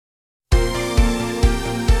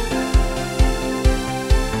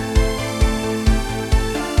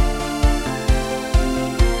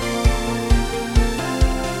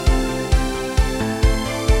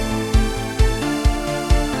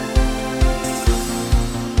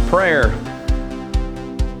Prayer.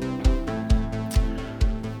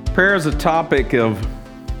 Prayer is a topic of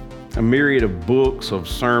a myriad of books, of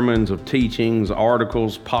sermons, of teachings,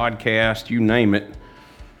 articles, podcasts, you name it.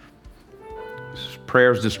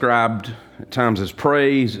 Prayer is described at times as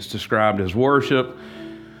praise, it's described as worship,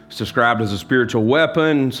 it's described as a spiritual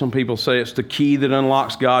weapon. Some people say it's the key that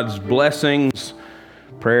unlocks God's blessings.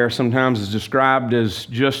 Prayer sometimes is described as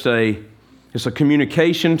just it's a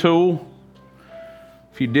communication tool.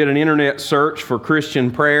 If you did an internet search for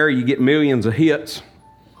Christian prayer, you get millions of hits.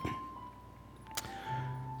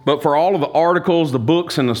 But for all of the articles, the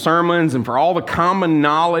books, and the sermons, and for all the common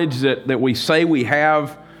knowledge that we say we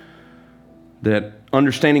have, that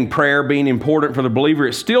understanding prayer being important for the believer,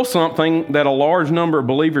 it's still something that a large number of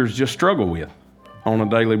believers just struggle with on a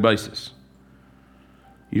daily basis.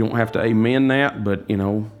 You don't have to amen that, but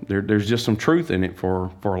there's just some truth in it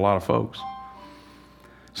for a lot of folks.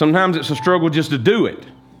 Sometimes it's a struggle just to do it.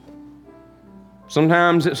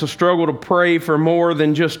 Sometimes it's a struggle to pray for more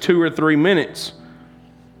than just 2 or 3 minutes.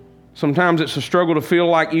 Sometimes it's a struggle to feel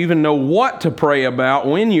like you even know what to pray about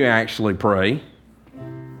when you actually pray.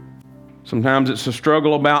 Sometimes it's a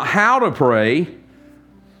struggle about how to pray.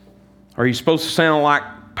 Are you supposed to sound like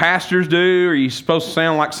pastors do? Are you supposed to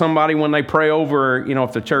sound like somebody when they pray over,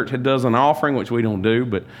 if the church does an offering, which we don't do,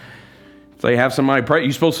 but if they have somebody pray,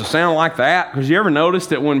 you're supposed to sound like that? Because you ever notice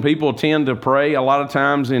that when people tend to pray a lot of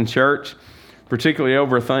times in church, particularly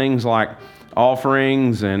over things like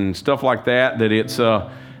offerings and stuff like that, that it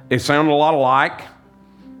sounded a lot alike.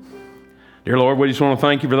 Dear Lord, we just want to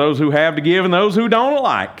thank you for those who have to give and those who don't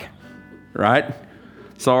alike. Right?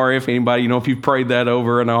 Sorry if anybody, if you've prayed that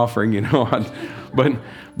over an offering,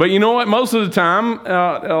 But you know what? Most of the time,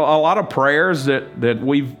 a lot of prayers that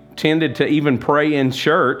we've tended to even pray in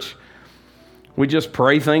church, we just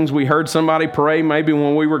pray things we heard somebody pray maybe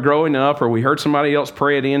when we were growing up, or we heard somebody else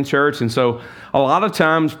pray it in church. And so a lot of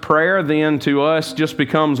times prayer then to us just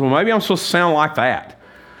becomes, well, maybe I'm supposed to sound like that.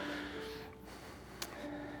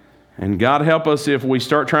 And God help us if we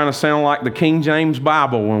start trying to sound like the King James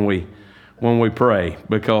Bible when we pray,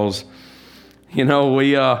 because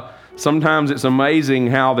sometimes it's amazing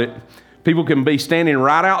how that people can be standing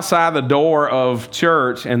right outside the door of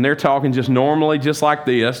church and they're talking just normally, just like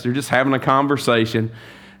this. They're just having a conversation,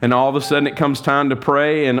 and all of a sudden it comes time to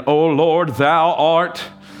pray, and oh Lord, thou art,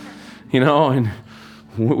 and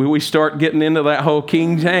we start getting into that whole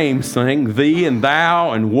King James thing, thee and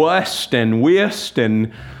thou and wast and wist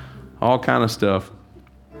and all kind of stuff.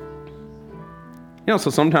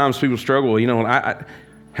 So sometimes people struggle,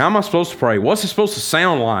 how am I supposed to pray? What's it supposed to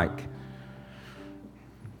sound like?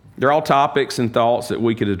 They're all topics and thoughts that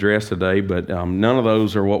we could address today, but none of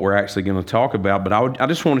those are what we're actually going to talk about. But I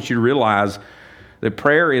just wanted you to realize that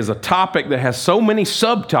prayer is a topic that has so many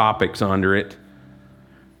subtopics under it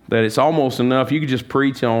that it's almost enough. You could just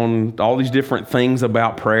preach on all these different things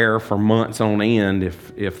about prayer for months on end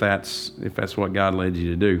if that's what God led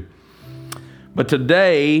you to do. But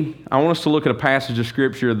today, I want us to look at a passage of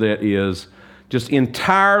Scripture that is just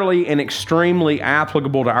entirely and extremely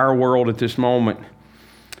applicable to our world at this moment.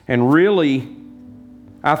 And really,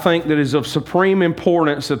 I think that it is of supreme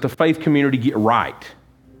importance that the faith community get right,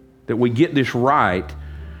 that we get this right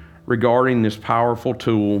regarding this powerful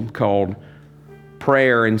tool called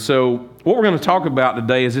prayer. And so what we're going to talk about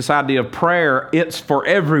today is this idea of prayer. It's for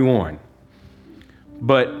everyone.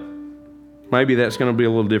 But maybe that's going to be a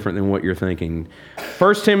little different than what you're thinking.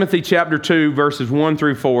 1 Timothy chapter 2, verses 1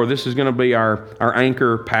 through 4. This is going to be our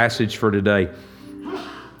anchor passage for today.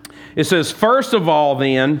 It says, "First of all,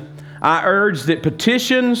 then, I urge that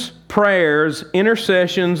petitions, prayers,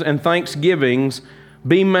 intercessions, and thanksgivings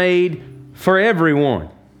be made for everyone,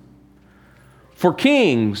 for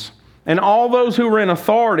kings and all those who are in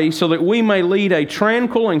authority, so that we may lead a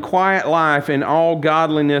tranquil and quiet life in all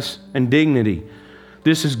godliness and dignity.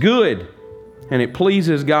 This is good, and it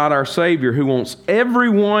pleases God our Savior, who wants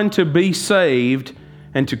everyone to be saved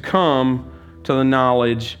and to come to the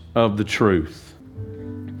knowledge of the truth."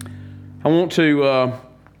 I want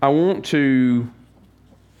to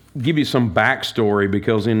give you some backstory,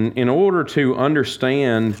 because in order to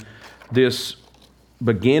understand this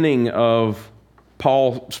beginning of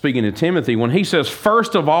Paul speaking to Timothy, when he says,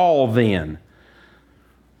 "First of all, then,"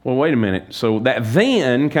 well, wait a minute. So that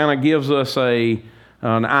 "then" kind of gives us an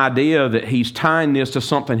idea that he's tying this to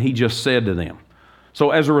something he just said to them.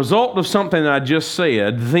 So as a result of something that I just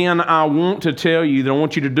said, then I want to tell you that I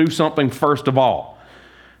want you to do something first of all.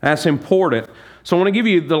 That's important. So I want to give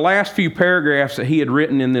you the last few paragraphs that he had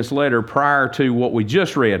written in this letter prior to what we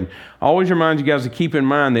just read. I always remind you guys to keep in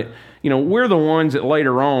mind that, we're the ones that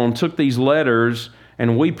later on took these letters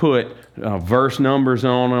and we put verse numbers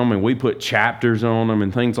on them, and we put chapters on them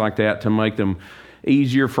and things like that to make them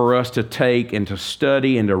easier for us to take and to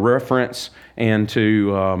study and to reference and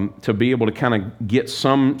to be able to kind of get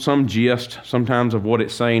some gist sometimes of what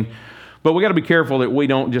it's saying. But we got to be careful that we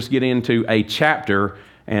don't just get into a chapter,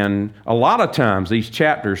 and a lot of times these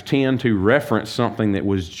chapters tend to reference something that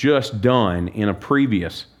was just done in a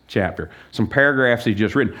previous chapter, some paragraphs he's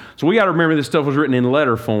just written. So we got to remember this stuff was written in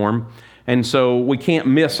letter form, and so we can't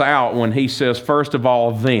miss out when he says, first of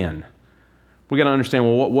all, then. We got to understand,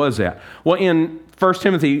 well, what was that? Well, in 1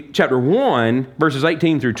 Timothy chapter 1, verses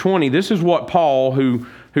 18 through 20, this is what Paul, who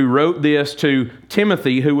wrote this to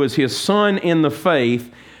Timothy, who was his son in the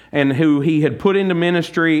faith, and who he had put into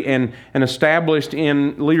ministry and established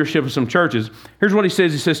in leadership of some churches. Here's what he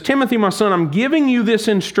says. He says, Timothy, my son, I'm giving you this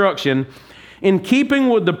instruction in keeping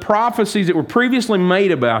with the prophecies that were previously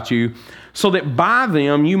made about you, so that by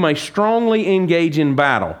them you may strongly engage in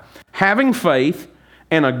battle, having faith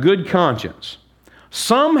and a good conscience.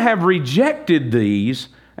 Some have rejected these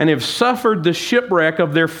and have suffered the shipwreck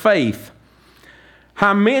of their faith.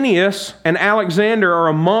 Hymenaeus and Alexander are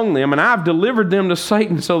among them, and I've delivered them to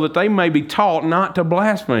Satan so that they may be taught not to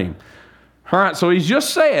blaspheme. All right, so he's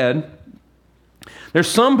just said there's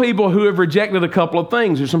some people who have rejected a couple of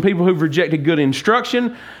things. There's some people who've rejected good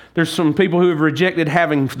instruction. There's some people who have rejected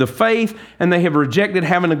having the faith, and they have rejected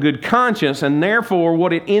having a good conscience, and therefore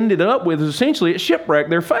what it ended up with is essentially it shipwrecked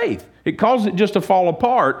their faith. It caused it just to fall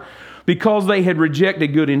apart because they had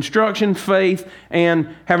rejected good instruction, faith,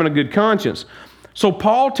 and having a good conscience. So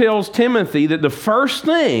Paul tells Timothy that the first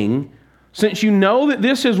thing, since you know that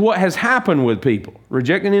this is what has happened with people,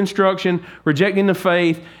 rejecting instruction, rejecting the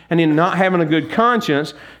faith, and then not having a good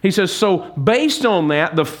conscience, he says, so based on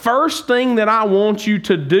that, the first thing that I want you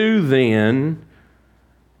to do then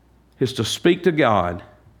is to speak to God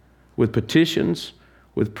with petitions,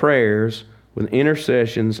 with prayers, with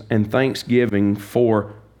intercessions, and thanksgiving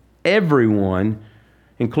for everyone,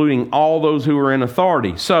 including all those who are in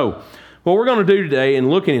authority. So what we're going to do today in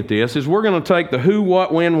looking at this is we're going to take the who,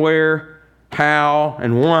 what, when, where, how,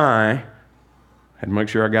 and why. I had to make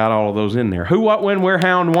sure I got all of those in there. Who, what, when, where,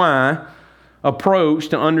 how, and why approach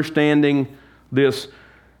to understanding this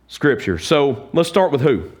Scripture. So let's start with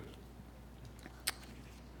who.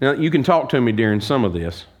 Now, you can talk to me during some of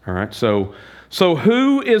this. All right. So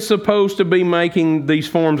who is supposed to be making these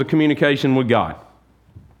forms of communication with God?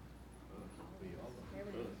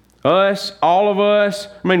 Us, all of us.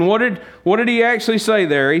 I mean, what did he actually say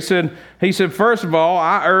there? He said, first of all,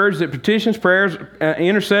 I urge that petitions, prayers,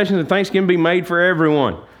 intercessions, and thanksgiving be made for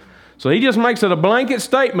everyone. So he just makes it a blanket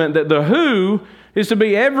statement that the who is to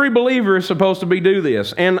be every believer is supposed to be do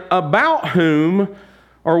this. And about whom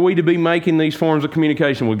are we to be making these forms of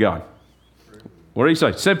communication with God? What did he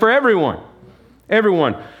say? He said for everyone.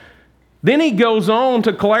 Everyone. Then he goes on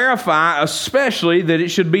to clarify especially that it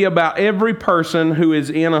should be about every person who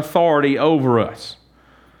is in authority over us.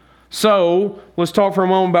 So let's talk for a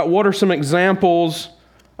moment about what are some examples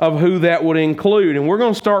of who that would include. And we're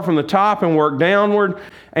going to start from the top and work downward.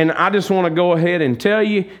 And I just want to go ahead and tell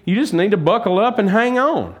you, you just need to buckle up and hang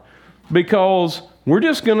on, because we're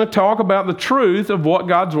just going to talk about the truth of what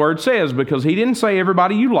God's Word says, because He didn't say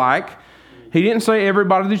everybody you like. He didn't say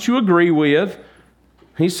everybody that you agree with.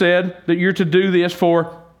 He said that you're to do this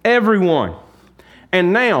for everyone.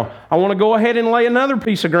 And now, I want to go ahead and lay another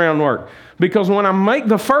piece of groundwork, because when I make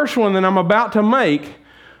the first one that I'm about to make,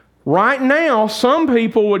 right now, some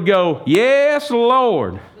people would go, yes,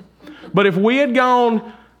 Lord. But if we had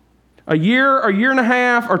gone a year and a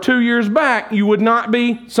half, or 2 years back,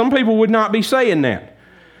 some people would not be saying that.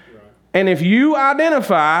 And if you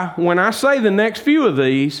identify, when I say the next few of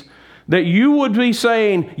these, that you would be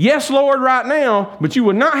saying, yes, Lord, right now, but you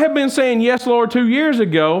would not have been saying, yes, Lord, 2 years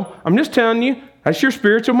ago, I'm just telling you, that's your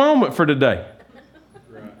spiritual moment for today.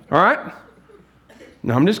 All right?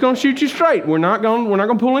 Now, I'm just going to shoot you straight. We're not going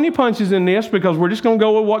to pull any punches in this, because we're just going to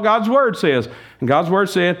go with what God's Word says. And God's Word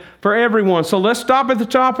said for everyone. So let's stop at the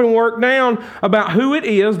top and work down about who it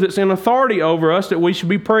is that's in authority over us that we should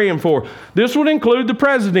be praying for. This would include the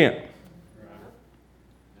president,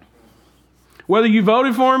 whether you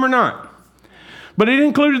voted for him or not. But it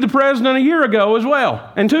included the president a year ago as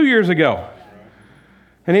well, and 2 years ago.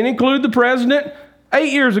 And it included the president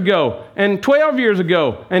 8 years ago, and 12 years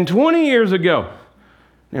ago, and 20 years ago.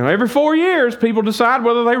 Now, every 4 years, people decide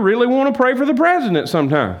whether they really want to pray for the president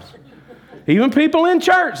sometimes. Even people in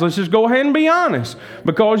church, let's just go ahead and be honest.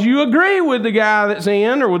 Because you agree with the guy that's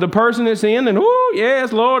in, or with the person that's in, and, oh,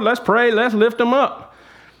 yes, Lord, let's pray, let's lift them up.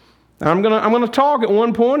 I'm going to talk at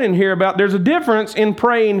one point in here about there's a difference in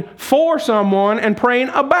praying for someone and praying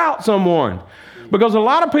about someone. Because a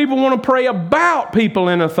lot of people want to pray about people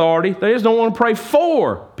in authority. They just don't want to pray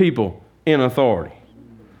for people in authority.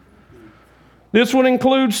 This would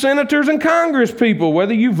include senators and Congress people,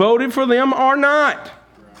 whether you voted for them or not.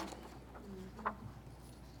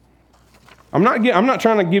 I'm not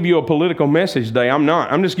trying to give you a political message today. I'm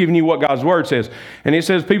not. I'm just giving you what God's Word says. And it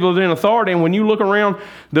says people in authority, and when you look around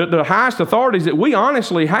the highest authorities that we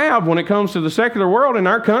honestly have when it comes to the secular world in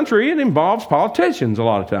our country, it involves politicians a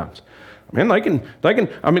lot of times. Man, they can, think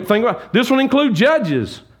about it. This would include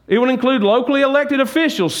judges. It would include locally elected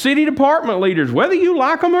officials, city department leaders, whether you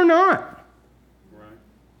like them or not. Right.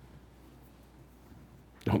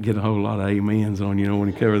 Don't get a whole lot of amens on, when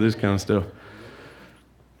you cover this kind of stuff.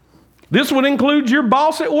 This would include your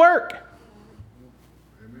boss at work.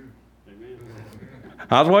 Amen.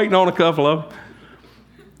 I was waiting on a couple of them.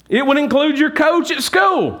 It would include your coach at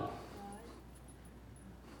school.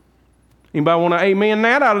 Anybody want to amen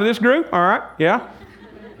that out of this group? All right, yeah.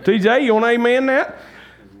 TJ, you want to amen that?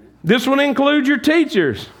 This would include your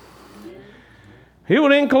teachers. It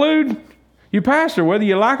would include your pastor, whether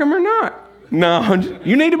you like him or not. No,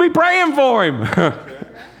 you need to be praying for him.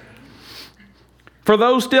 For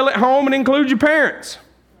those still at home, it includes your parents.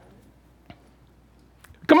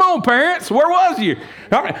 Come on, parents, where was you?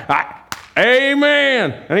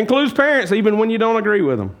 Amen. It includes parents, even when you don't agree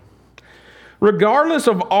with them. Regardless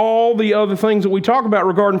of all the other things that we talk about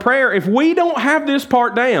regarding prayer, if we don't have this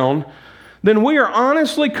part down, then we are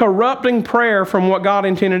honestly corrupting prayer from what God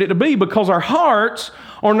intended it to be, because our hearts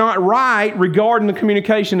are not right regarding the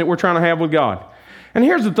communication that we're trying to have with God. And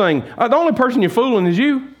here's the thing, the only person you're fooling is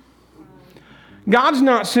you. God's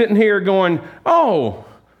not sitting here going, oh,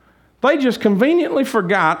 they just conveniently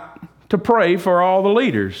forgot to pray for all the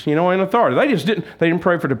leaders, in authority. They didn't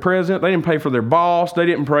pray for the president. They didn't pray for their boss. They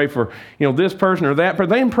didn't pray for, this person or that person.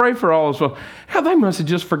 They didn't pray for all this. Well, hell, they must have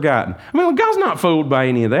just forgotten. God's not fooled by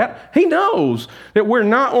any of that. He knows that we're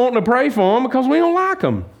not wanting to pray for them because we don't like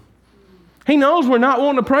them. He knows we're not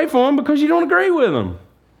wanting to pray for them because you don't agree with them.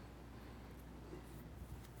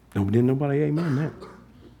 No, didn't nobody amen that.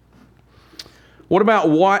 What about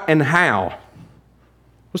what and how?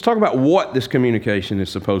 Let's talk about what this communication is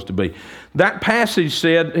supposed to be. That passage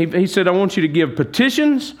said, he said, I want you to give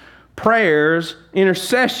petitions, prayers,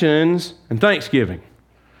 intercessions, and thanksgiving.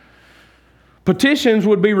 Petitions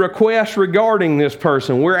would be requests regarding this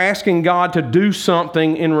person. We're asking God to do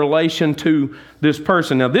something in relation to this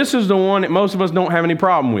person. Now, this is the one that most of us don't have any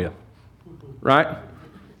problem with, right?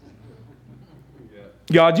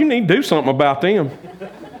 God, you need to do something about them.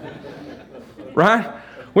 Right?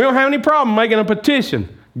 We don't have any problem making a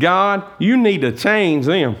petition. God, you need to change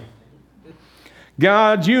them.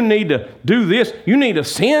 God, you need to do this. You need to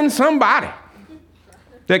send somebody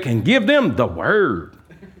that can give them the word.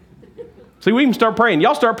 See, we can start praying.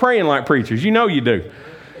 Y'all start praying like preachers. You know you do.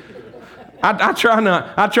 I try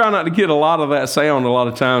not to get a lot of that sound a lot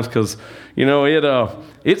of times because,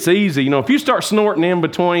 it's easy. If you start snorting in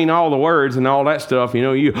between all the words and all that stuff, and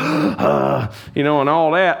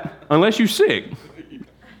all that, unless you're sick.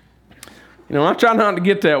 I try not to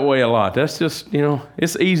get that way a lot. That's just,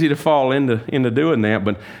 it's easy to fall into doing that.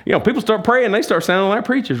 But, people start praying, they start sounding like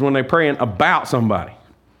preachers when they're praying about somebody.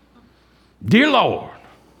 Dear Lord.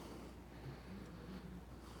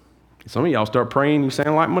 Some of y'all start praying, you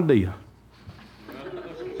sound like Medea.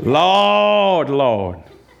 Lord.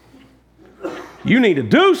 You need to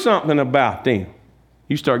do something about them.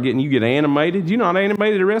 You get animated. You're not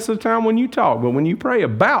animated the rest of the time when you talk, but when you pray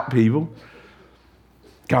about people,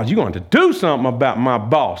 God, you're going to do something about my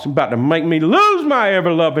boss. You're about to make me lose my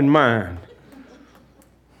ever-loving mind.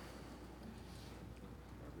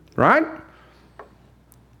 Right?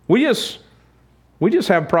 We just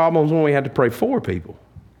have problems when we have to pray for people.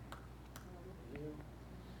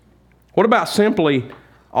 What about simply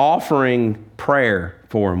offering prayer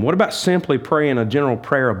for them? What about simply praying a general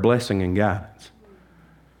prayer of blessing and guidance?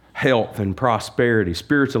 Health and prosperity,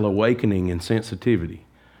 spiritual awakening and sensitivity.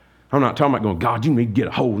 I'm not talking about going, God, you need to get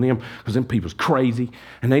a hold of them because them people's crazy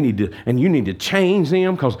and you need to change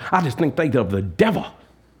them because I just think they of the devil.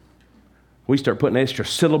 We start putting extra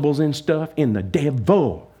syllables in stuff, in the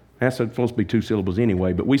devil. That's supposed to be 2 syllables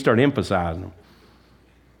anyway, but we start emphasizing them.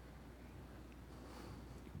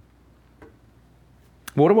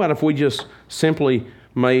 What about if we just simply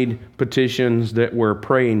made petitions that we're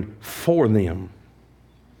praying for them?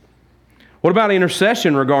 What about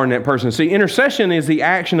intercession regarding that person? See, intercession is the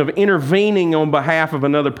action of intervening on behalf of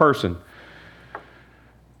another person.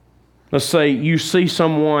 Let's say you see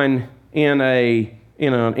someone in a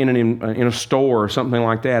store or something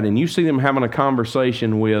like that, and you see them having a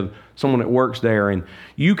conversation with someone that works there, and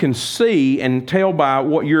you can see and tell by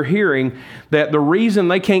what you're hearing that the reason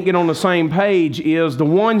they can't get on the same page is the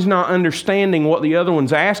one's not understanding what the other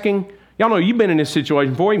one's asking. Y'all know you've been in this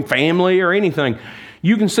situation before, even family or anything.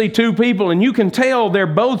 You can see two people and you can tell they're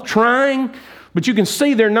both trying, but you can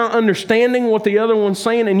see they're not understanding what the other one's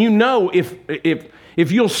saying. And you know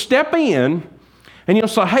if you'll step in and you'll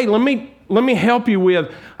say, hey, let me help you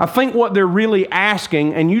with, I think what they're really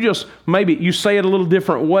asking, and you just, maybe you say it a little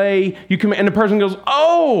different way, and the person goes,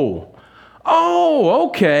 oh,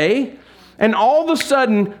 okay. And all of a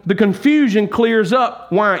sudden, the confusion clears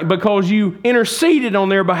up. Why? Because you interceded on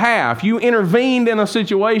their behalf. You intervened in a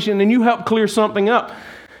situation and you helped clear something up.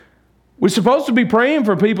 We're supposed to be praying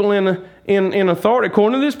for people in authority.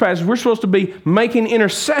 According to this passage, we're supposed to be making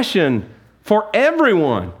intercession for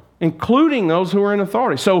everyone, including those who are in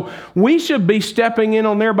authority. So we should be stepping in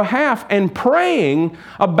on their behalf and praying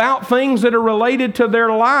about things that are related to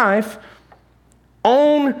their life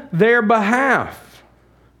on their behalf.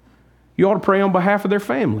 You ought to pray on behalf of their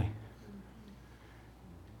family.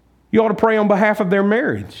 You ought to pray on behalf of their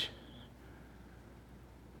marriage.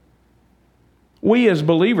 We as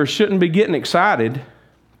believers shouldn't be getting excited.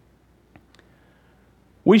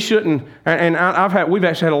 We shouldn't, and we've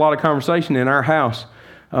actually had a lot of conversation in our house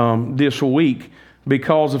this week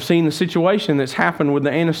because of seeing the situation that's happened with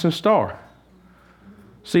the Anniston Star.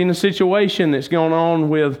 Seeing the situation that's going on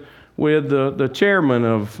with the chairman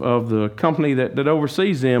of the company that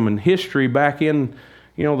oversees them, and history back in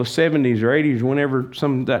the 70s or 80s, whenever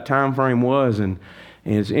some of that time frame was, and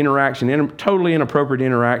his interaction, totally inappropriate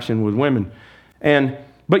interaction with women.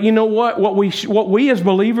 But you know what? What we as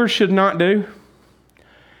believers should not do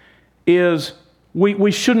is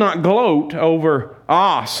we should not gloat over,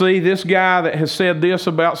 see this guy that has said this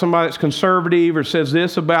about somebody that's conservative or says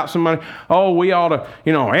this about somebody, we ought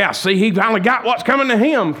to, see he finally got what's coming to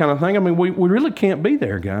him kind of thing. I mean, we really can't be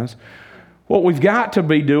there, guys. What we've got to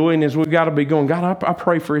be doing is we've got to be going, God, I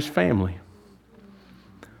pray for his family.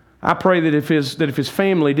 I pray that if his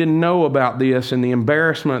family didn't know about this and the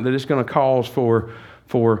embarrassment that it's going to cause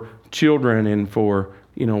for children and for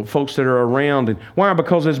folks that are around. And why?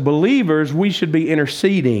 Because as believers, we should be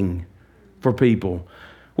interceding for people.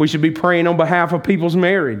 We should be praying on behalf of people's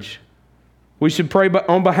marriage. We should pray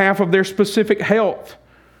on behalf of their specific health.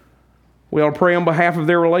 We ought to pray on behalf of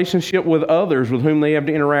their relationship with others with whom they have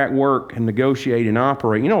to interact, work, and negotiate and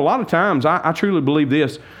operate. A lot of times, I truly believe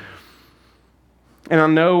this. And I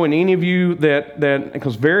know, and any of you that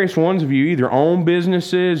because various ones of you either own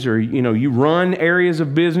businesses or you run areas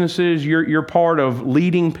of businesses, you're part of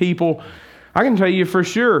leading people. I can tell you for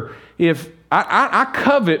sure, if I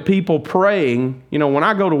covet people praying, when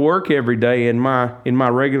I go to work every day in my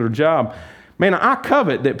regular job, man, I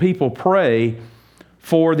covet that people pray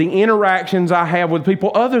for the interactions I have with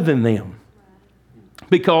people other than them.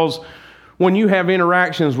 Because when you have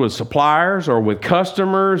interactions with suppliers or with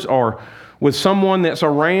customers or with someone that's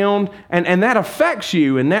around, and that affects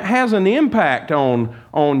you, and that has an impact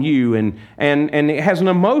on you, and it has an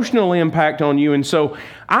emotional impact on you. And so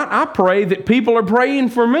I pray that people are praying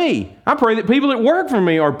for me. I pray that people that work for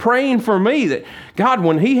me are praying for me, that God,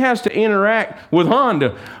 when he has to interact with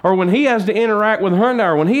Honda, or when he has to interact with Hyundai,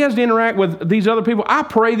 or when he has to interact with these other people, I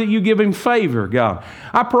pray that you give him favor, God.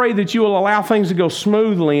 I pray that you will allow things to go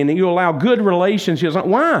smoothly and that you allow good relationships.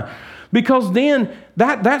 Why? Because then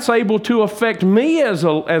that's able to affect me as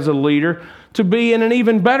a leader to be in an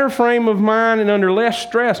even better frame of mind and under less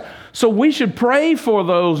stress. So we should pray for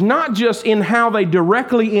those, not just in how they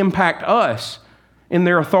directly impact us in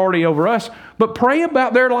their authority over us, but pray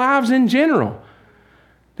about their lives in general.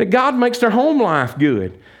 That God makes their home life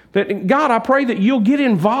good. That God, I pray that you'll get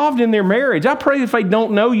involved in their marriage. I pray that if they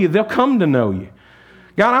don't know you, they'll come to know you.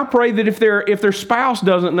 God, I pray that if their spouse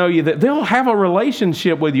doesn't know you, that they'll have a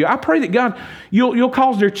relationship with you. I pray that, God, you'll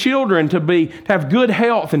cause their children to have good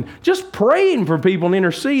health, and just praying for people and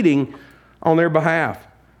interceding on their behalf.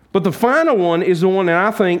 But the final one is the one that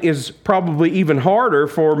I think is probably even harder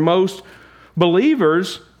for most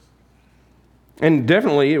believers, and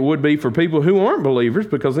definitely it would be for people who aren't believers,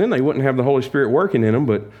 because then they wouldn't have the Holy Spirit working in them.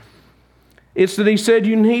 But it's that he said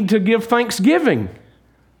you need to give thanksgiving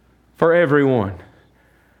for everyone,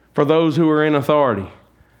 for those who are in authority.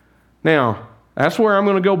 Now, that's where I'm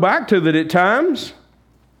going to go back to, that at times,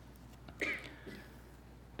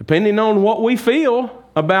 depending on what we feel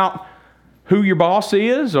about who your boss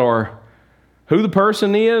is or who the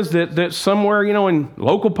person is that's somewhere, in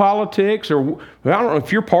local politics, or I don't know,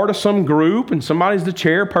 if you're part of some group and somebody's the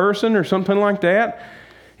chairperson or something like that,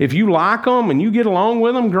 if you like them and you get along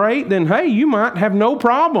with them, great, then hey, you might have no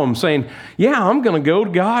problem saying, yeah, I'm going to go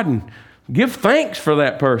to God and Give thanks for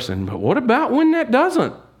that person. But what about when that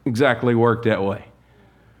doesn't exactly work that way?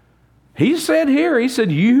 He said here, he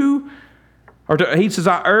said, he says,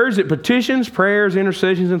 I urge that petitions, prayers,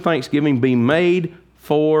 intercessions, and thanksgiving be made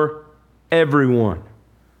for everyone,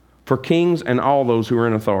 for kings and all those who are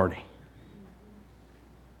in authority.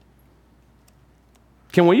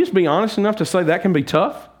 Can we just be honest enough to say that can be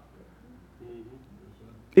tough?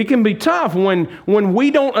 It can be tough when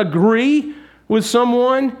we don't agree with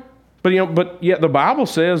someone, but yet the Bible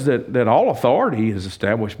says that all authority is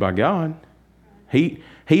established by God. He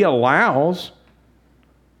allows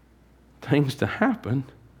things to happen.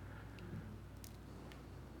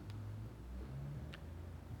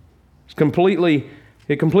 It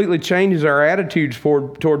completely changes our attitudes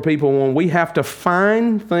toward people when we have to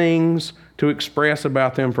find things to express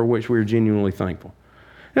about them for which we're genuinely thankful.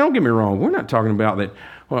 Now, don't get me wrong. We're not talking about that.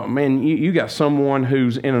 Well, man, you got someone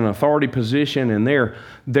who's in an authority position and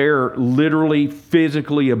they're literally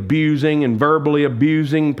physically abusing and verbally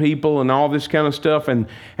abusing people and all this kind of stuff. And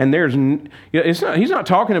he's not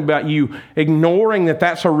talking about you ignoring that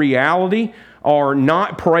that's a reality or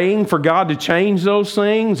not praying for God to change those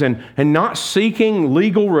things and not seeking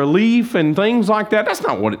legal relief and things like that. That's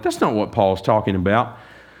not what Paul's talking about.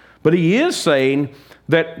 But he is saying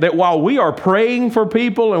that while we are praying for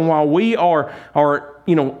people and while we are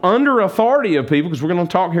under authority of people, because we're going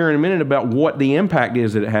to talk here in a minute about what the impact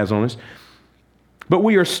is that it has on us, but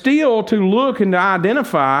we are still to look and to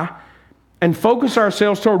identify and focus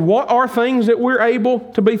ourselves toward what are things that we're able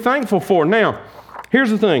to be thankful for. Now, here's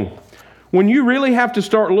the thing. When you really have to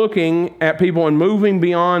start looking at people and moving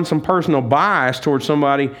beyond some personal bias towards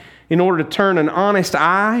somebody in order to turn an honest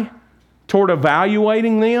eye toward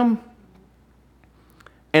evaluating them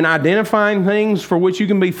and identifying things for which you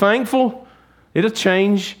can be thankful, it'll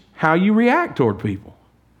change how you react toward people.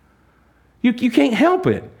 You can't help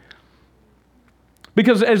it.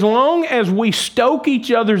 Because as long as we stoke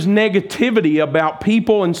each other's negativity about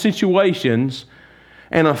people and situations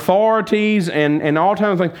and authorities and all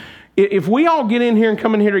kinds of things, if we all get in here and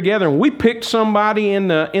come in here together and we pick somebody in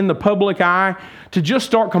the public eye to just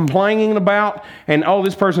start complaining about and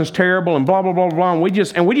this person's terrible and blah blah blah blah, and we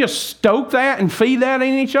just stoke that and feed that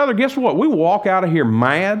in each other, guess what? We walk out of here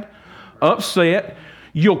mad, upset.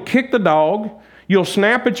 You'll kick the dog. You'll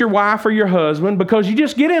snap at your wife or your husband because you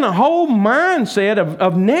just get in a whole mindset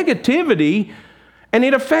of negativity, and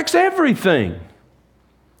it affects everything.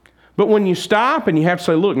 But when you stop and you have to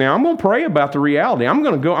say, look, now I'm going to pray about the reality. I'm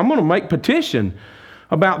going to make petition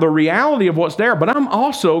about the reality of what's there, but I'm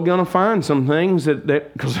also going to find some things that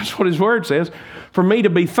because that's what His Word says, for me to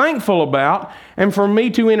be thankful about and for me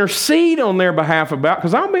to intercede on their behalf about.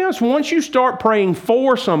 Because I'll be honest, once you start praying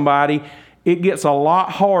for somebody, it gets a lot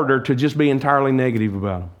harder to just be entirely negative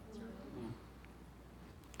about them.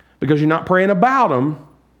 Because you're not praying about them,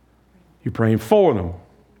 you're praying for them.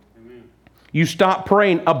 You stop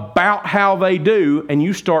praying about how they do and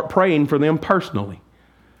you start praying for them personally.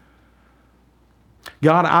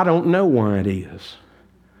 God, I don't know why it is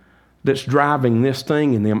that's driving this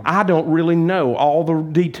thing in them. I don't really know all the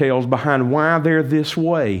details behind why they're this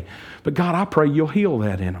way. But God, I pray you'll heal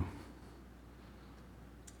that in them.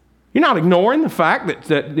 You're not ignoring the fact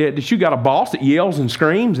that you got a boss that yells and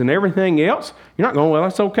screams and everything else. You're not going, well,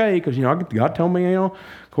 that's okay, because God told me,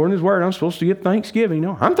 according to His Word, I'm supposed to get Thanksgiving.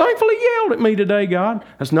 I'm thankful He yelled at me today, God.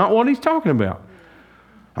 That's not what He's talking about.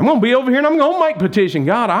 I'm going to be over here and I'm going to make petition.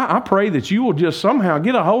 God, I pray that you will just somehow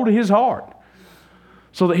get a hold of his heart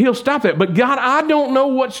so that he'll stop that. But God, I don't know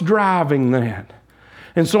what's driving that.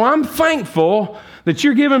 And so I'm thankful that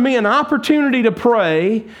you're giving me an opportunity to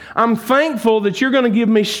pray. I'm thankful that you're going to give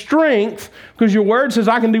me strength because your word says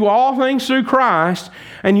I can do all things through Christ.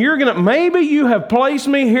 And maybe you have placed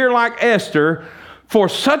me here like Esther for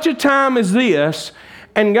such a time as this.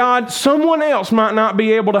 And God, someone else might not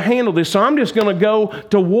be able to handle this. So I'm just going to go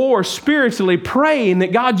to war spiritually praying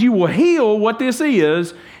that God, you will heal what this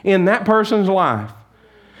is in that person's life.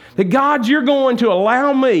 That God, you're going to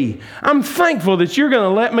allow me. I'm thankful that you're going to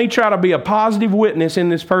let me try to be a positive witness in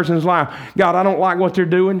this person's life. God, I don't like what they're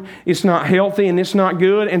doing. It's not healthy and it's not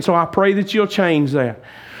good. And so I pray that you'll change that.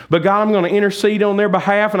 But God, I'm going to intercede on their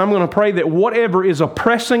behalf, and I'm going to pray that whatever is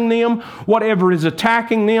oppressing them, whatever is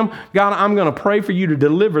attacking them, God, I'm going to pray for you to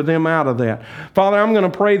deliver them out of that. Father, I'm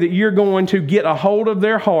going to pray that you're going to get a hold of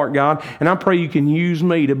their heart, God, and I pray you can use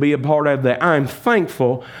me to be a part of that. I'm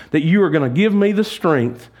thankful that you are going to give me the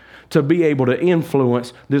strength to be able to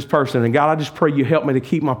influence this person. And God, I just pray you help me to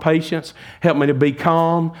keep my patience, help me to be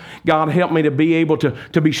calm. God, help me to be able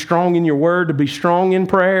to be strong in your word, to be strong in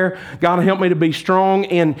prayer. God, help me to be strong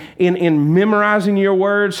in memorizing your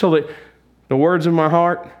word so that the words of my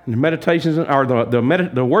heart and the meditations, or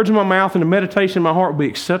the words of my mouth and the meditation of my heart will be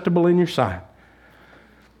acceptable in your sight.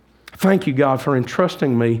 Thank you, God, for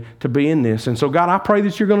entrusting me to be in this. And so, God, I pray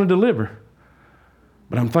that you're going to deliver.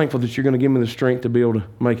 But I'm thankful that you're going to give me the strength to be able to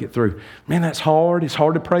make it through. Man, that's hard. It's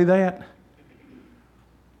hard to pray that.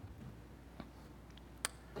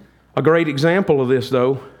 A great example of this,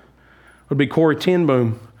 though, would be Corrie ten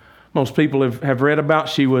Boom. Most people have read about.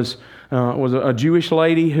 She was a Jewish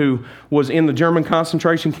lady who was in the German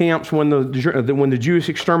concentration camps when the Jewish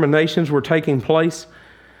exterminations were taking place.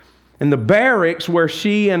 And the barracks where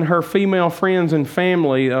she and her female friends and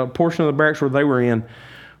family, a portion of the barracks where they were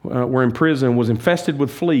in prison, was infested with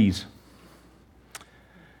fleas.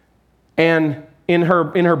 And in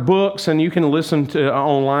her books, and you can listen to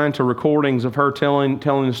online to recordings of her telling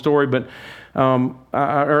the story, but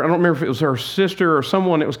I don't remember if it was her sister or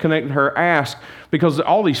someone that was connected to her asked, because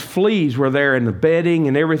all these fleas were there in the bedding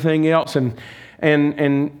and everything else,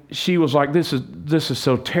 and she was like, this is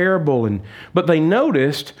so terrible. But they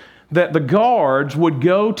noticed that the guards would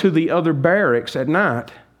go to the other barracks at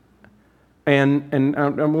night, and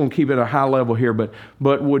I'm going to keep it at a high level here, but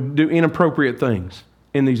would do inappropriate things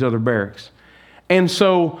in these other barracks. And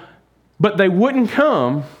so, but they wouldn't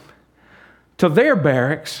come to their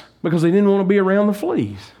barracks because they didn't want to be around the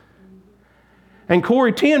fleas. And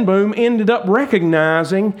Corrie ten Boom ended up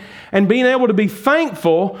recognizing and being able to be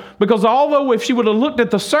thankful, because although if she would have looked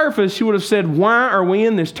at the surface, she would have said, why are we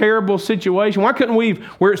in this terrible situation? Why couldn't we,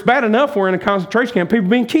 where it's bad enough we're in a concentration camp, people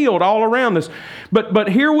being killed all around us. But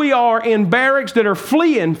here we are in barracks that are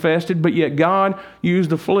flea infested, but yet God used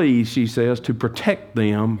the fleas, she says, to protect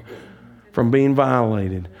them from being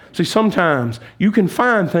violated. See, sometimes you can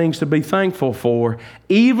find things to be thankful for,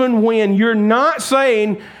 even when you're not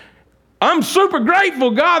saying, I'm super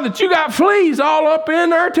grateful, God, that you got fleas all up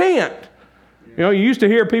in our tent. You know, you used to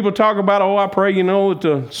hear people talk about, I pray, that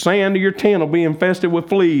the sand of your tent will be infested with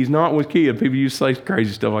fleas, not with kids. People used to say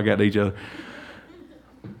crazy stuff like that to each other.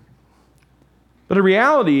 But the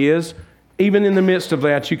reality is, even in the midst of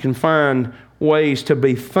that, you can find ways to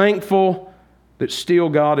be thankful that still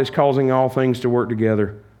God is causing all things to work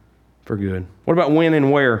together for good. What about when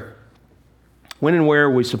and where? When and where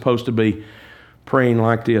are we supposed to be praying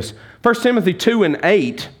like this? 1 Timothy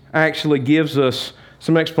 2:8 actually gives us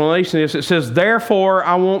some explanation of this. It says, therefore,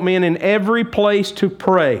 I want men in every place to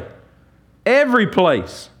pray. Every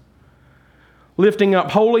place. Lifting up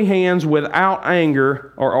holy hands without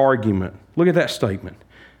anger or argument. Look at that statement.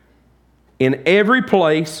 In every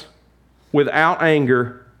place without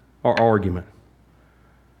anger or argument.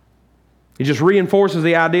 It just reinforces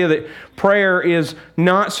the idea that prayer is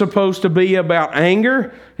not supposed to be about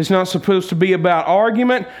anger. It's not supposed to be about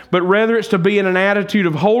argument, but rather it's to be in an attitude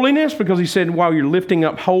of holiness, because he said, while you're lifting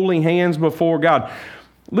up holy hands before God.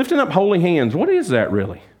 Lifting up holy hands, what is that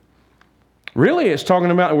really? Really, it's talking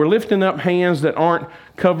about we're lifting up hands that aren't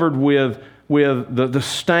covered with the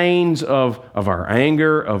stains of our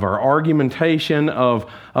anger, of our argumentation, of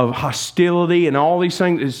hostility, and all these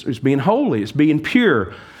things. It's being holy. It's being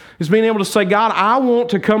pure. It's being able to say, God, I want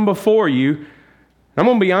to come before you. I'm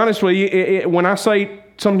going to be honest with you. When I say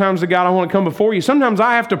sometimes to God, I want to come before you, sometimes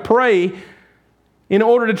I have to pray in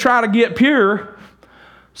order to try to get pure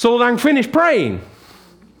so that I can finish praying.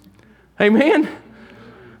 Amen?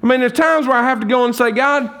 I mean, there's times where I have to go and say,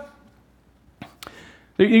 God,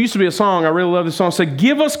 there used to be a song, I really love this song, it said,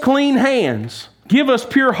 give us clean hands, give us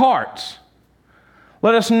pure hearts.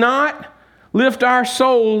 Let us not lift our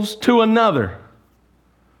souls to another.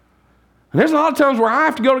 And there's a lot of times where I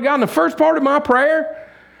have to go to God, and the first part of my prayer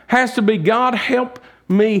has to be, God, help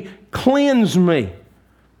me, cleanse me.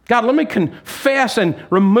 God, let me confess and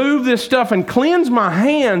remove this stuff and cleanse my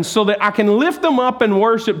hands so that I can lift them up and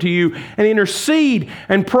worship to you and intercede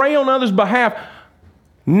and pray on others' behalf,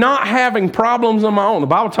 not having problems on my own. The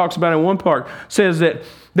Bible talks about in one part, says that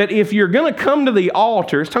if you're going to come to the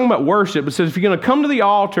altar, it's talking about worship, it says if you're going to come to the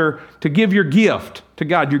altar to give your gift to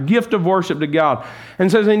God, your gift of worship to God, and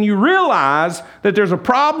it says, and you realize that there's a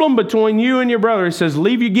problem between you and your brother, it says,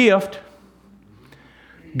 leave your gift,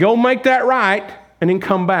 go make that right, and then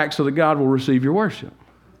come back so that God will receive your worship.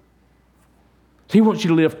 So he wants you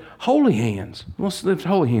to lift holy hands. He wants to lift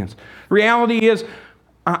holy hands. The reality is,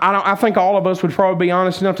 I think all of us would probably be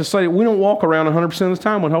honest enough to say that we don't walk around 100% of the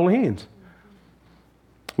time with holy hands.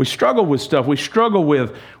 We struggle with stuff. We struggle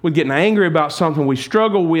with getting angry about something. We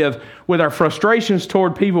struggle with our frustrations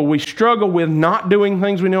toward people. We struggle with not doing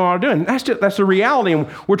things we know how to do. And that's the reality. And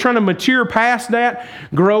we're trying to mature past that,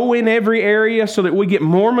 grow in every area so that we get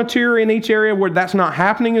more mature in each area where that's not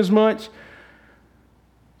happening as much.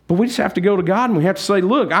 But we just have to go to God and we have to say,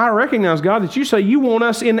 look, I recognize, God, that you say you want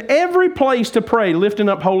us in every place to pray, lifting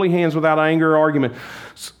up holy hands without anger or argument.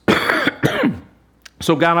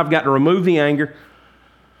 So God, I've got to remove the anger.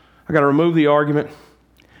 I've got to remove the argument,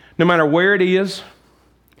 no matter where it is.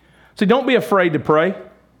 See, don't be afraid to pray.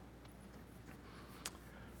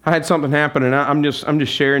 I had something happen, and I'm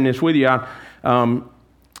just sharing this with you.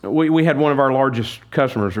 We had one of our largest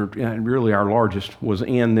customers, or really our largest, was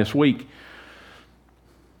in this week.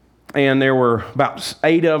 And there were about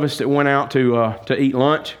 8 of us that went out to eat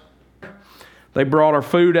lunch. They brought our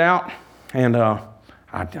food out, and I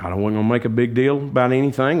wasn't going to make a big deal about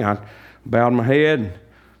anything. I bowed my head and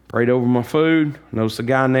prayed over my food. Noticed the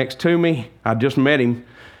guy next to me. I just met him.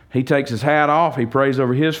 He takes his hat off. He prays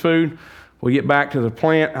over his food. We get back to the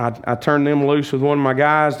plant. I turned them loose with one of my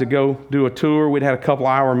guys to go do a tour. We'd had a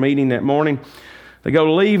couple-hour meeting that morning. They go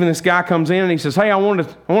to leave, and this guy comes in, and he says, hey, I want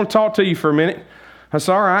to talk to you for a minute. I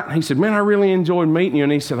said, all right. He said, man, I really enjoyed meeting you.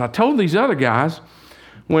 And he said, I told these other guys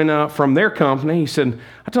when from their company, he said,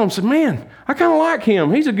 I told him, said, man, I kind of like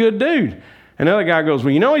him. He's a good dude. And the other guy goes,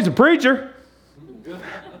 well, you know, he's a preacher.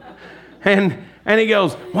 and he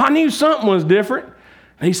goes, well, I knew something was different.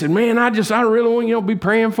 And he said, man, I really want to be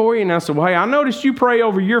praying for you. And I said, well, hey, I noticed you pray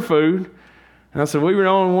over your food. And I said, we were the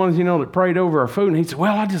only ones, that prayed over our food. And he said,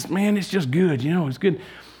 well, it's just good. It's good.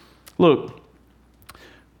 Look,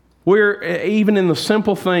 we're even in the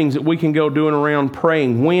simple things that we can go doing around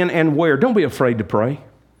praying, when and where. Don't be afraid to pray.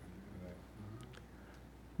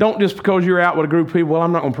 Don't just because you're out with a group of people, well,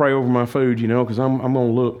 I'm not going to pray over my food, because I'm going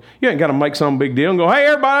to look. You ain't got to make some big deal and go, hey,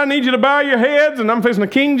 everybody, I need you to bow your heads, and I'm fixing a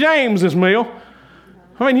King James this meal.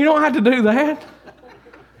 I mean, you don't have to do that.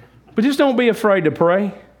 But just don't be afraid to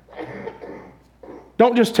pray.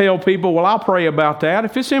 Don't just tell people, well, I'll pray about that.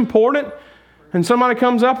 If it's important and somebody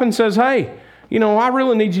comes up and says, hey, I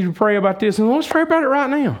really need you to pray about this, and let's pray about it right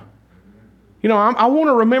now. I want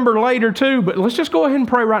to remember later too, but let's just go ahead and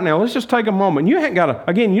pray right now. Let's just take a moment. You ain't got to,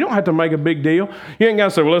 again, you don't have to make a big deal. You ain't got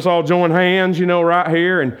to say, well, let's all join hands, right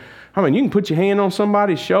here. And you can put your hand on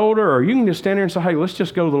somebody's shoulder, or you can just stand there and say, hey, let's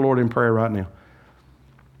just go to the Lord in prayer right now.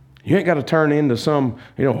 You ain't got to turn into some,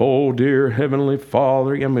 oh, dear Heavenly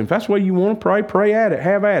Father. If that's the way you want to pray, pray at it,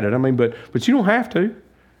 have at it. But you don't have to.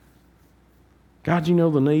 God, you know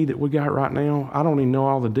the need that we got right now. I don't even know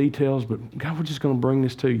all the details, but God, we're just going to bring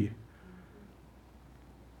this to you.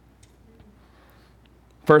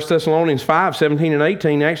 1 Thessalonians 5, 17 and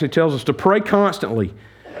 18 actually tells us to pray constantly,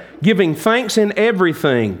 giving thanks in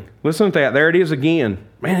everything. Listen to that. There it is again.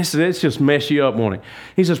 Man, it's just mess you up, won't it?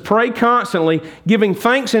 He says, pray constantly, giving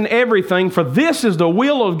thanks in everything, for this is the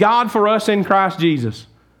will of God for us in Christ Jesus.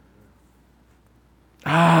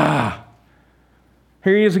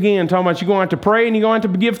 Here he is again, talking about you're going to have to pray and you're going to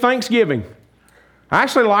have to give thanksgiving. I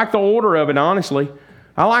actually like the order of it, honestly.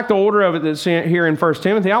 I like the order of it that's here in 1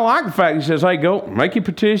 Timothy. I like the fact he says, hey, go make your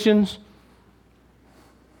petitions,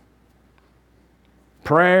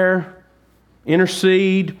 prayer,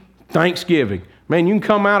 intercede, thanksgiving. Man, you can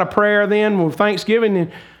come out of prayer then with thanksgiving.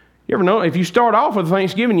 And you ever know, if you start off with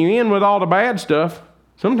thanksgiving, you end with all the bad stuff.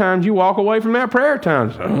 Sometimes you walk away from that prayer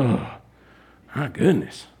time. Oh, my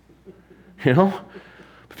goodness.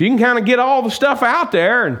 If you can kind of get all the stuff out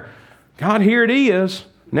there and God, here it is.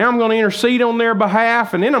 Now I'm going to intercede on their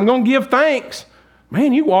behalf and then I'm going to give thanks.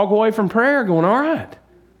 Man, you walk away from prayer going, all right,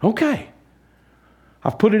 okay.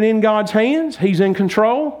 I've put it in God's hands. He's in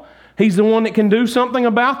control. He's the one that can do something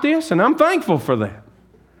about this, and I'm thankful for that.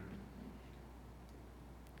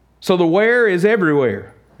 So the where is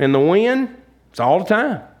everywhere, and the when, it's all the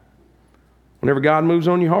time. Whenever God moves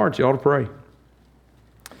on your heart, you ought to pray.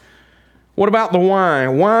 What about the why?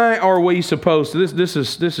 Why are we supposed to? This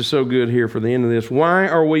is so good here for the end of this. Why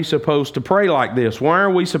are we supposed to pray like this? Why are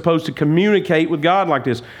we supposed to communicate with God like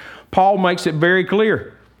this? Paul makes it very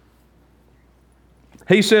clear.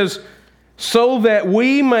 He says, so that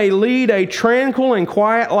we may lead a tranquil and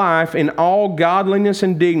quiet life in all godliness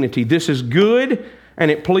and dignity. This is good, and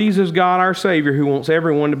it pleases God our Savior, who wants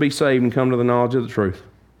everyone to be saved and come to the knowledge of the truth.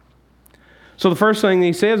 So the first thing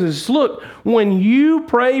he says is, look, when you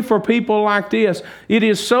pray for people like this, it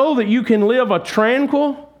is so that you can live a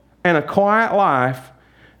tranquil and a quiet life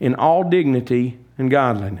in all dignity and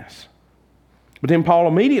godliness. But then Paul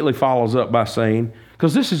immediately follows up by saying,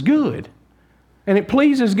 because this is good, and it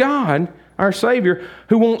pleases God, our Savior,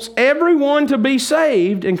 who wants everyone to be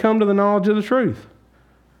saved and come to the knowledge of the truth.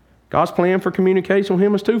 God's plan for communication with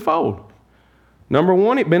Him is twofold. Number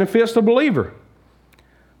one, it benefits the believer.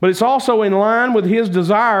 But it's also in line with His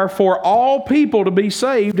desire for all people to be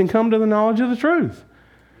saved and come to the knowledge of the truth.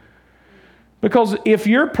 Because if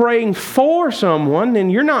you're praying for someone,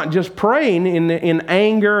 then you're not just praying in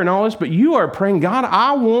anger and all this, but you are praying, God,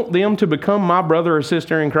 I want them to become my brother or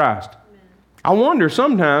sister in Christ. I wonder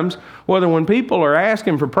sometimes whether when people are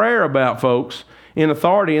asking for prayer about folks in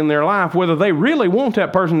authority in their life, whether they really want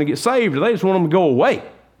that person to get saved or they just want them to go away.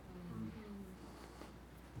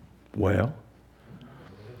 Well,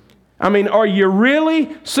 I mean, are you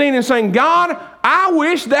really seeing and saying, God, I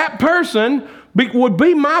wish that person would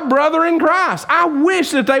be my brother in Christ. I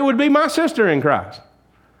wish that they would be my sister in Christ.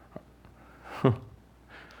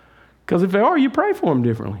 Because if they are, you pray for them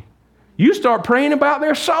differently. You start praying about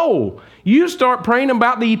their soul. You start praying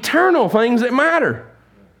about the eternal things that matter.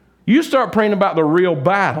 You start praying about the real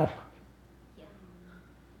battle.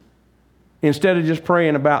 Instead of just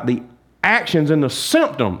praying about the actions and the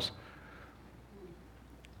symptoms.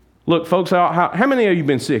 Look, folks, how many of you have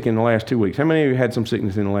been sick in the last 2 weeks? How many of you had some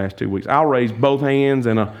sickness in the last 2 weeks? I'll raise both hands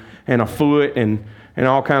and a foot and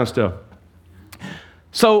all kind of stuff.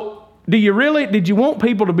 So, did you want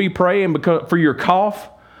people to be praying for your cough?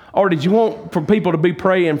 Or did you want for people to be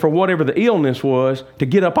praying for whatever the illness was to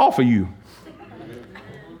get up off of you?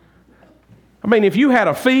 I mean, if you had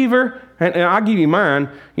a fever, and I'll give you mine,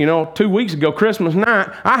 2 weeks ago, Christmas night,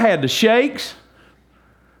 I had the shakes.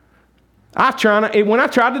 When I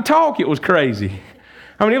tried to talk, it was crazy.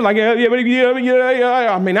 I mean, it was like,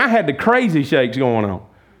 yeah. I mean, I had the crazy shakes going on.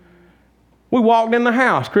 We walked in the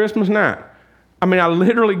house Christmas night. I mean, I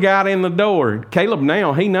literally got in the door. Caleb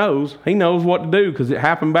now, he knows what to do because it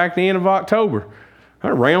happened back the end of October.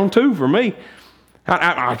 Round 2 for me.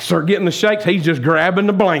 I start getting the shakes. He's just grabbing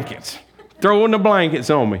the blankets, throwing the blankets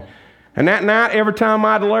on me. And that night, every time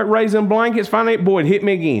I'd raise them blankets, finally, boy, it hit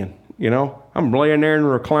me again. I'm laying there in the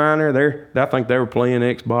recliner. I think they were playing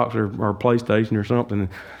Xbox or PlayStation or something.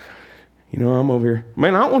 I'm over here.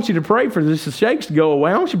 Man, I don't want you to pray for the shakes to go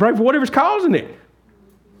away. I want you to pray for whatever's causing it.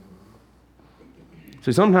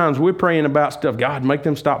 See, sometimes we're praying about stuff. God, make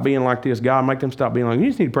them stop being like this. God, make them stop being like this. You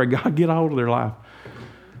just need to pray, God, get a hold of their life.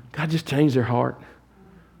 God, just change their heart.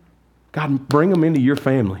 God, bring them into your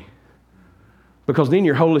family. Because then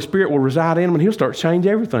your Holy Spirit will reside in them and He'll start to change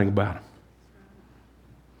everything about them.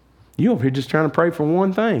 You over here just trying to pray for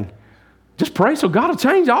one thing. Just pray so God will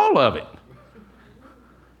change all of it.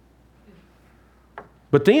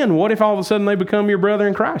 But then, what if all of a sudden they become your brother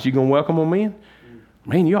in Christ? You going to welcome them in?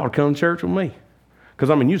 Man, you ought to come to church with me. Because,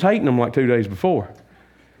 you was hating them like 2 days before.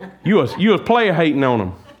 You was player hating on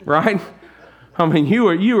them, right? You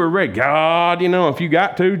were ready. God, if you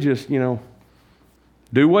got to, just,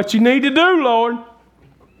 do what you need to do, Lord.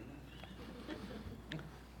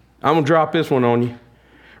 I'm going to drop this one on you.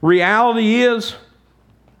 Reality is,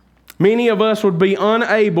 many of us would be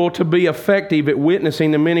unable to be effective at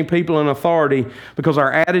witnessing to many people in authority because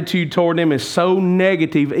our attitude toward them is so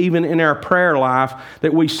negative, even in our prayer life,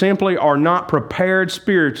 that we simply are not prepared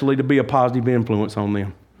spiritually to be a positive influence on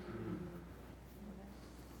them.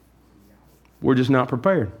 We're just not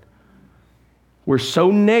prepared. We're so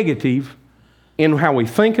negative in how we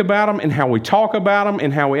think about them and how we talk about them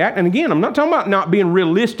and how we act. And again, I'm not talking about not being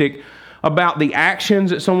realistic about the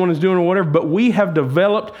actions that someone is doing or whatever, but we have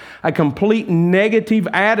developed a complete negative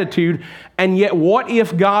attitude, and yet what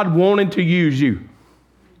if God wanted to use you?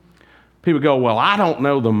 People go, well, I don't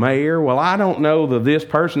know the mayor. Well, I don't know this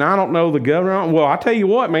person. I don't know the governor. Well, I tell you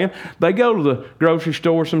what, man, they go to the grocery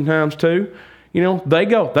store sometimes too. They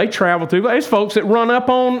travel through. There's folks that run up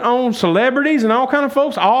on celebrities and all kind of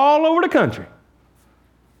folks all over the country.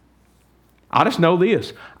 I just know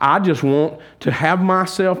this. I just want to have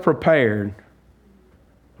myself prepared.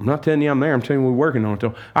 I'm not telling you I'm there. I'm telling you we're working on it.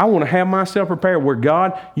 Though. I want to have myself prepared where,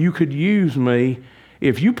 God, you could use me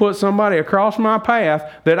if you put somebody across my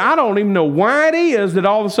path that I don't even know why it is that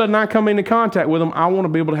all of a sudden I come into contact with them. I want to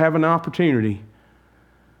be able to have an opportunity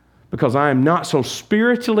because I am not so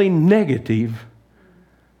spiritually negative,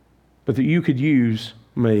 but that you could use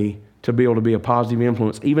me to be able to be a positive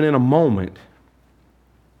influence, even in a moment.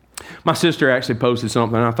 My sister actually posted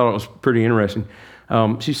something, and I thought it was pretty interesting.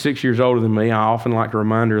 She's 6 years older than me. I often like to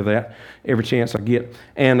remind her of that every chance I get.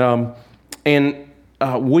 And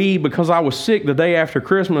because I was sick the day after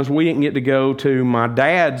Christmas, we didn't get to go to my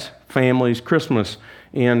dad's family's Christmas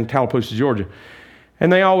in Tallapoosa, Georgia.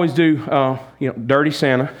 And they always do, Dirty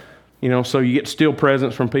Santa. So you get to steal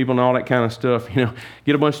presents from people and all that kind of stuff.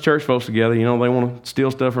 Get a bunch of church folks together. They want to steal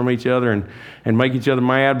stuff from each other and make each other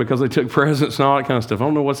mad because they took presents and all that kind of stuff. I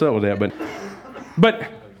don't know what's up with that,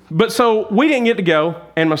 but so we didn't get to go,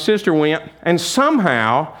 and my sister went, and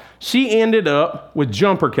somehow she ended up with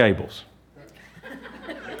jumper cables.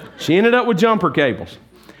 She ended up with jumper cables.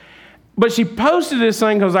 But she posted this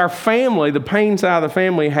thing because our family, the Payne side of the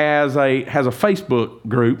family, has a Facebook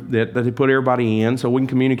group that they put everybody in so we can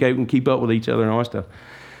communicate and keep up with each other and all that stuff.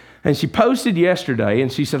 And she posted yesterday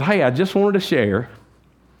and she said, hey, I just wanted to share.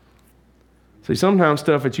 See, sometimes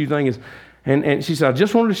stuff that you think is, and she said, I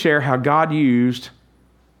just wanted to share how God used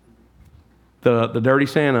the Dirty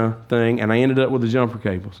Santa thing, and I ended up with the jumper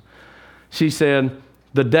cables. She said,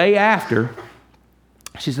 the day after,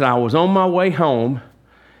 she said, I was on my way home,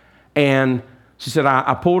 and she said,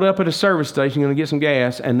 I pulled up at a service station going to get some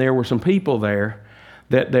gas, and there were some people there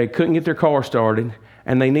that they couldn't get their car started,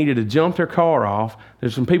 and they needed to jump their car off.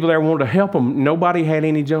 There's some people there who wanted to help them. Nobody had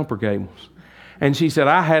any jumper cables. And she said,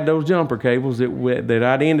 I had those jumper cables that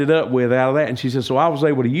I'd ended up with out of that. And she said, so I was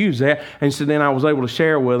able to use that. And so then I was able to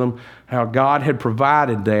share with them how God had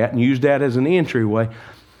provided that and used that as an entryway.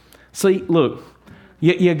 See, look,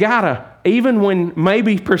 you gotta, even when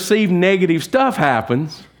maybe perceived negative stuff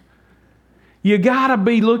happens, you gotta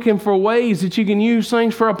be looking for ways that you can use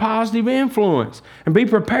things for a positive influence and be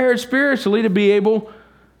prepared spiritually to be able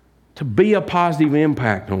to be a positive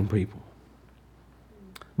impact on people.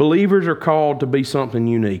 Believers are called to be something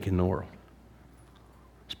unique in the world,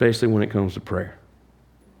 especially when it comes to prayer.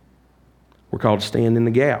 We're called to stand in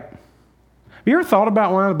the gap. Have you ever thought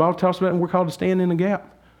about why the Bible talks about we're called to stand in the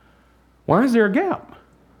gap? Why is there a gap?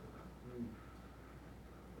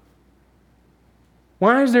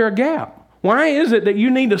 Why is there a gap? Why is it that you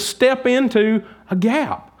need to step into a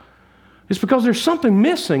gap? It's because there's something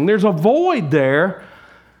missing. There's a void there.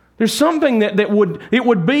 There's something that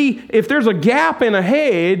would be, if there's a gap in a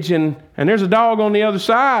hedge and there's a dog on the other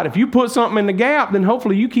side, if you put something in the gap, then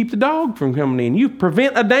hopefully you keep the dog from coming in. You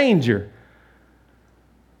prevent a danger.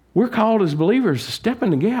 We're called as believers to step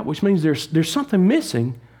in the gap, which means there's something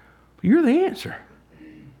missing. But you're the answer.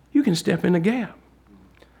 You can step in the gap.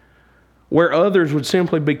 Where others would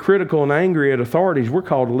simply be critical and angry at authorities, we're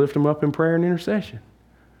called to lift them up in prayer and intercession.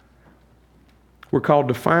 We're called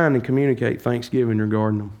to find and communicate thanksgiving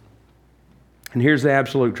regarding them. And here's the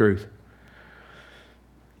absolute truth.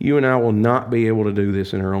 You and I will not be able to do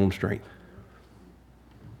this in our own strength.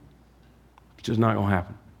 It's just not going to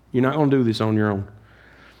happen. You're not going to do this on your own.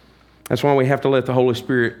 That's why we have to let the Holy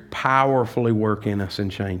Spirit powerfully work in us and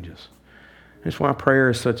change us. That's why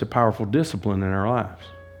prayer is such a powerful discipline in our lives.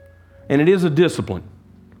 And it is a discipline.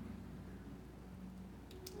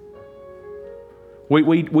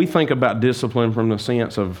 We think about discipline from the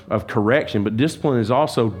sense of correction, but discipline is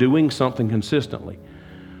also doing something consistently.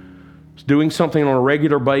 It's doing something on a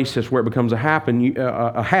regular basis where it becomes a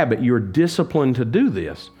habit. You're disciplined to do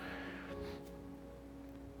this.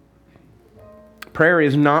 Prayer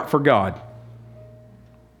is not for God.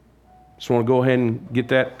 Just want to go ahead and get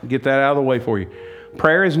that out of the way for you.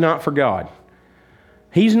 Prayer is not for God.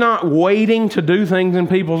 He's not waiting to do things in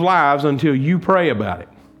people's lives until you pray about it.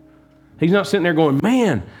 He's not sitting there going,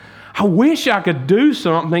 man, I wish I could do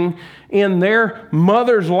something in their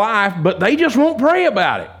mother's life, but they just won't pray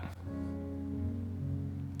about it.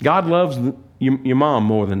 God loves your mom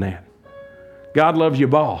more than that. God loves your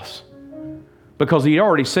boss. Because he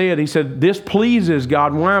already said, this pleases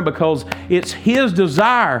God. Why? Because it's his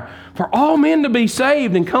desire for all men to be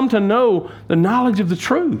saved and come to know the knowledge of the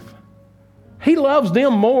truth. He loves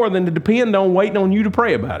them more than to depend on waiting on you to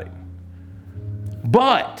pray about it.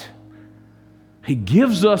 But he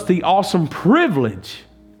gives us the awesome privilege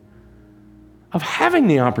of having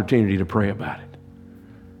the opportunity to pray about it.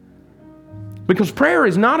 Because prayer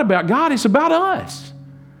is not about God, it's about us.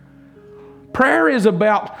 Prayer is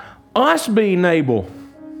about us being able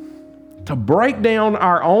to break down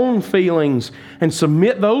our own feelings and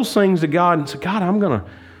submit those things to God and say, God, I'm going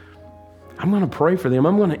to pray for them.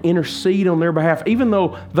 I'm going to intercede on their behalf, even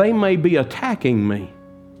though they may be attacking me.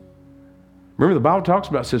 Remember, the Bible talks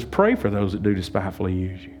about, it says, pray for those that do despitefully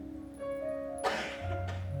use you.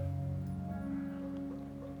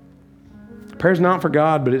 Prayer's not for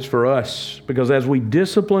God, but it's for us. Because as we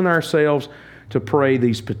discipline ourselves to pray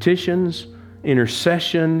these petitions,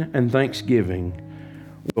 intercession, and thanksgiving,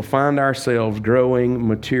 we'll find ourselves growing,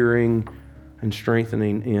 maturing, and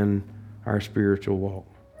strengthening in our spiritual walk.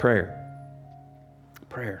 Prayer.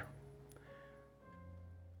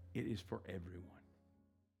 It is for everyone.